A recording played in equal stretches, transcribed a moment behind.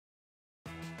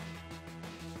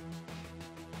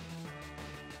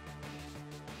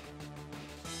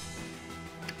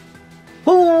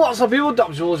What's up people,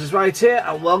 Dobbsyrules is right here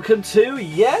and welcome to,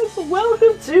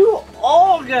 welcome to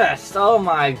August. Oh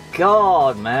my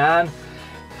god, man.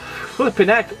 Flipping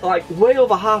heck, like way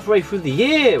over halfway through the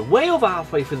year. Way over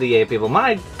halfway through the year, people.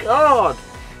 My god.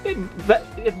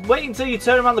 Wait until you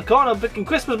turn around the corner, freaking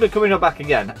Christmas will be coming up back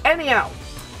again. Anyhow,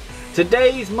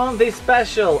 today's month is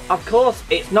special. Of course,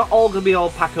 it's not all going to be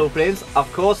all pack openings.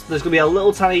 Of course, there's going to be a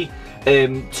little tiny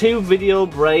 2 video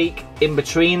break in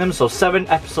between them, so 7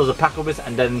 episodes of pack openings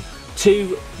and then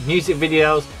 2 music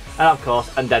videos, and of course,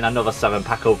 and then another 7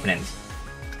 pack openings.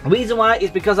 The reason why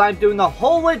is because I'm doing the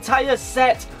whole entire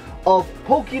set of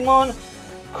Pokemon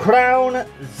Crown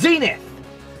Zenith.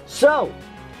 So,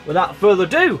 without further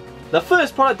ado, the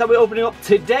first product that we're opening up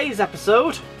today's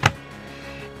episode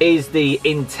is the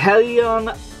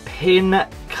Inteleon Pin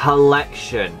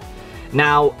Collection.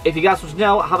 Now, if you guys want to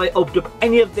know, have I opened up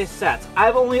any of this set?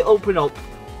 I've only opened up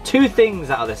 2 things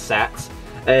out of this set.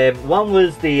 One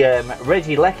was the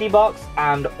Regieleki box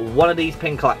and one of these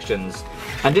pin collections.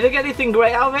 And did I get anything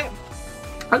great out of it?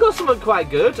 I got something quite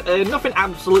good. Nothing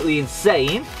absolutely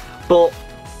insane, but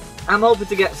I'm hoping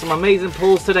to get some amazing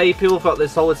pulls today, people, throughout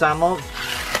this whole entire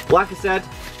month. Like I said,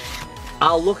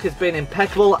 our luck has been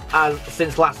impeccable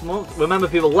since last month. Remember,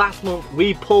 people, last month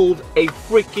we pulled a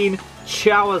freaking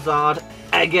Charizard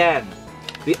again.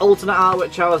 The alternate artwork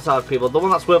Charizard, people. The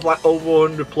one that's worth like over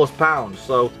 £100+.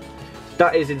 So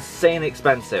that is insanely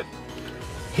expensive.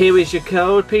 Here is your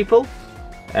code, people.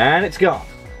 And it's gone.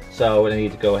 So we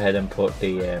need to go ahead and put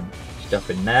the stuff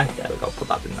in there. There we go, put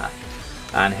that in there.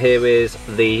 And here is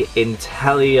the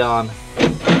Inteleon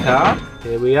card.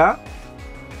 Here we are.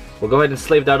 We'll go ahead and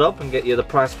sleeve that up and get you the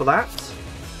price for that.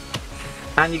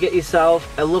 And you get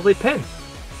yourself a lovely pin.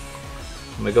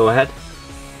 Let me go ahead.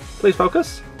 Please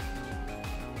focus.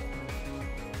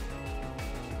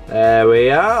 There we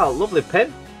are, lovely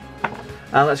pin.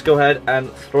 And let's go ahead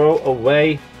and throw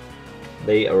away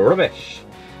the rubbish.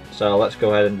 So let's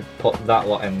go ahead and put that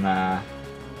lot in there.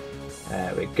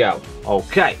 There we go.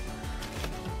 Okay.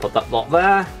 Put that lot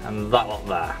there and that lot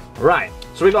there. Right.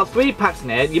 So we've got 3 packs in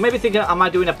here. You may be thinking, am I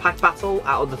doing a pack battle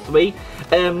out of the 3?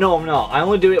 No, I'm not. I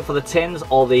only do it for the tins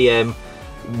or the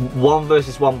 1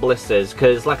 versus 1 blisters,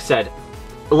 because like I said,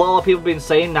 a lot of people have been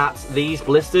saying that these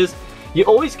blisters, you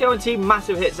always guarantee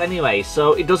massive hits anyway,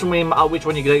 so it doesn't really matter which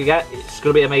one you're going to get, it's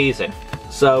going to be amazing.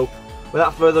 So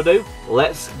without further ado,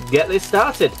 let's get this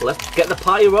started. Let's get the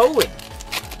party rolling.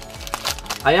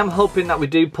 I am hoping that we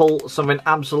do pull something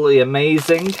absolutely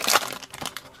amazing.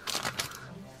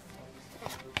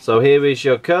 So here is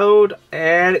your code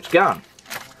and it's gone.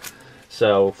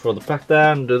 So throw the pack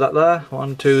there and do that there.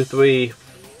 1, 2, 3,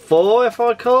 4 if I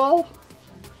recall.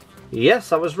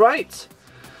 Yes, I was right.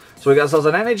 So we got ourselves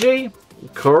an Energy,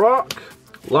 Korok,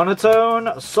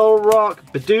 Lonatone, Solrock,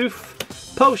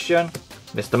 Bidoof, Potion,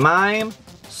 Mr. Mime,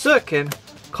 Sirkin,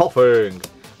 Koffing.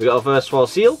 We got our first 4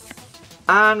 seal.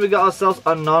 And we got ourselves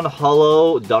a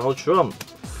non-hollow Donald Trump.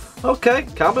 Okay,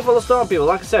 calm before the storm, people.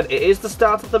 Like I said, it is the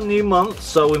start of the new month,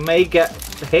 so we may get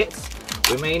hits,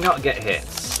 we may not get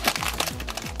hits.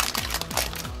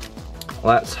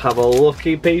 Let's have a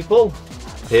looky, people.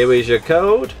 Here is your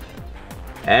code,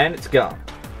 and it's gone.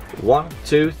 1,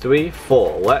 2, 3,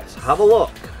 4. Let's have a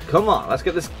look. Come on, let's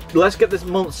get this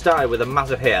month started with a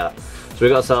massive hitter. So we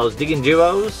got ourselves Digging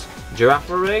Duos,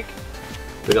 Girafarig,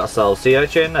 we got ourselves Sea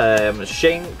Urchin,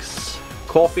 Shinx,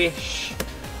 Corfish,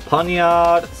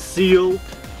 Poniard, Seal,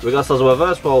 we got ourselves a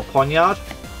reverse roll Poniard,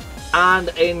 and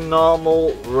a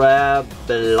normal rare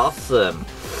Blossom.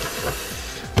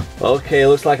 Okay,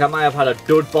 looks like I might have had a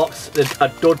dud box, a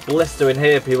dud blister in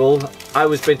here, people. I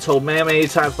was being told many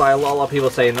times by a lot of people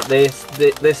saying that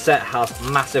this set has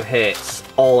massive hits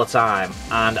all the time,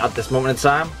 and at this moment in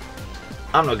time,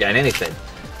 I'm not getting anything.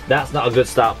 That's not a good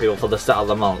start, people, for the start of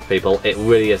the month, people. It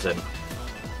really isn't.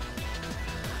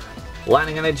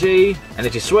 Lightning Energy,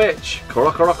 Energy Switch,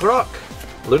 Korok,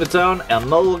 Lunatone,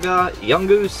 Emolga,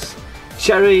 Yungoos,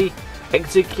 Cherry,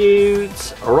 Execute,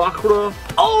 Rockruff.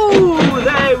 Oh,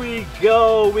 there we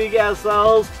go. We get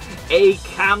ourselves a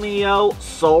cameo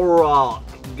Solrock.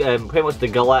 Pretty much the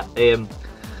glaring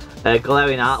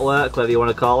artwork, whatever you want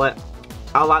to call it.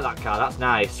 I like that card. That's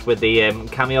nice with the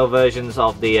cameo versions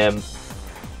of the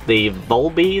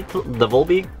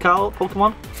Volbeat card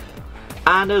Pokemon.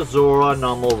 And a Zora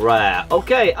normal rare.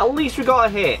 Okay, at least we got a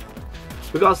hit.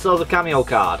 We got ourselves a cameo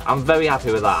card. I'm very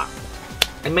happy with that.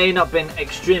 It may not have been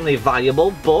extremely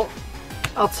valuable, but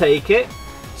I'll take it.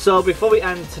 So before we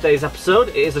end today's episode,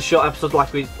 it is a short episode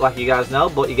like you guys know,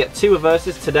 but you get 2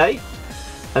 reverses today.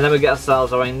 And then we get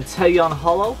ourselves our Inteleon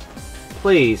Hollow.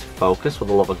 Please focus for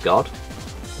the love of God.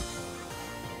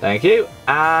 Thank you.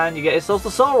 And you get yourself the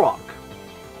Solrock.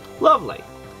 Lovely.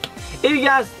 If you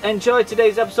guys enjoyed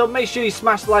today's episode, make sure you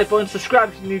smash the like button, subscribe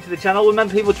if you're new to the channel.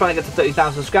 Remember, people trying to get to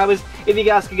 30,000 subscribers. If you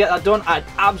guys can get that done, I'd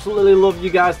absolutely love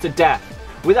you guys to death.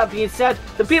 With that being said,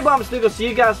 the people I'm still going to see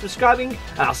you guys subscribing,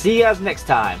 and I'll see you guys next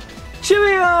time.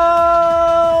 Cheerio!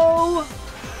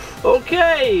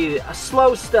 Okay, a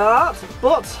slow start,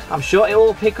 but I'm sure it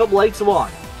will pick up later on.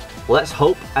 Let's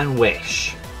hope and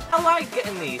wish. I like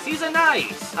getting these are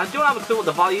nice. I don't have a clue what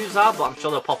the values are, but I'm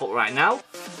sure they'll pop up right now.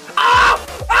 Ah!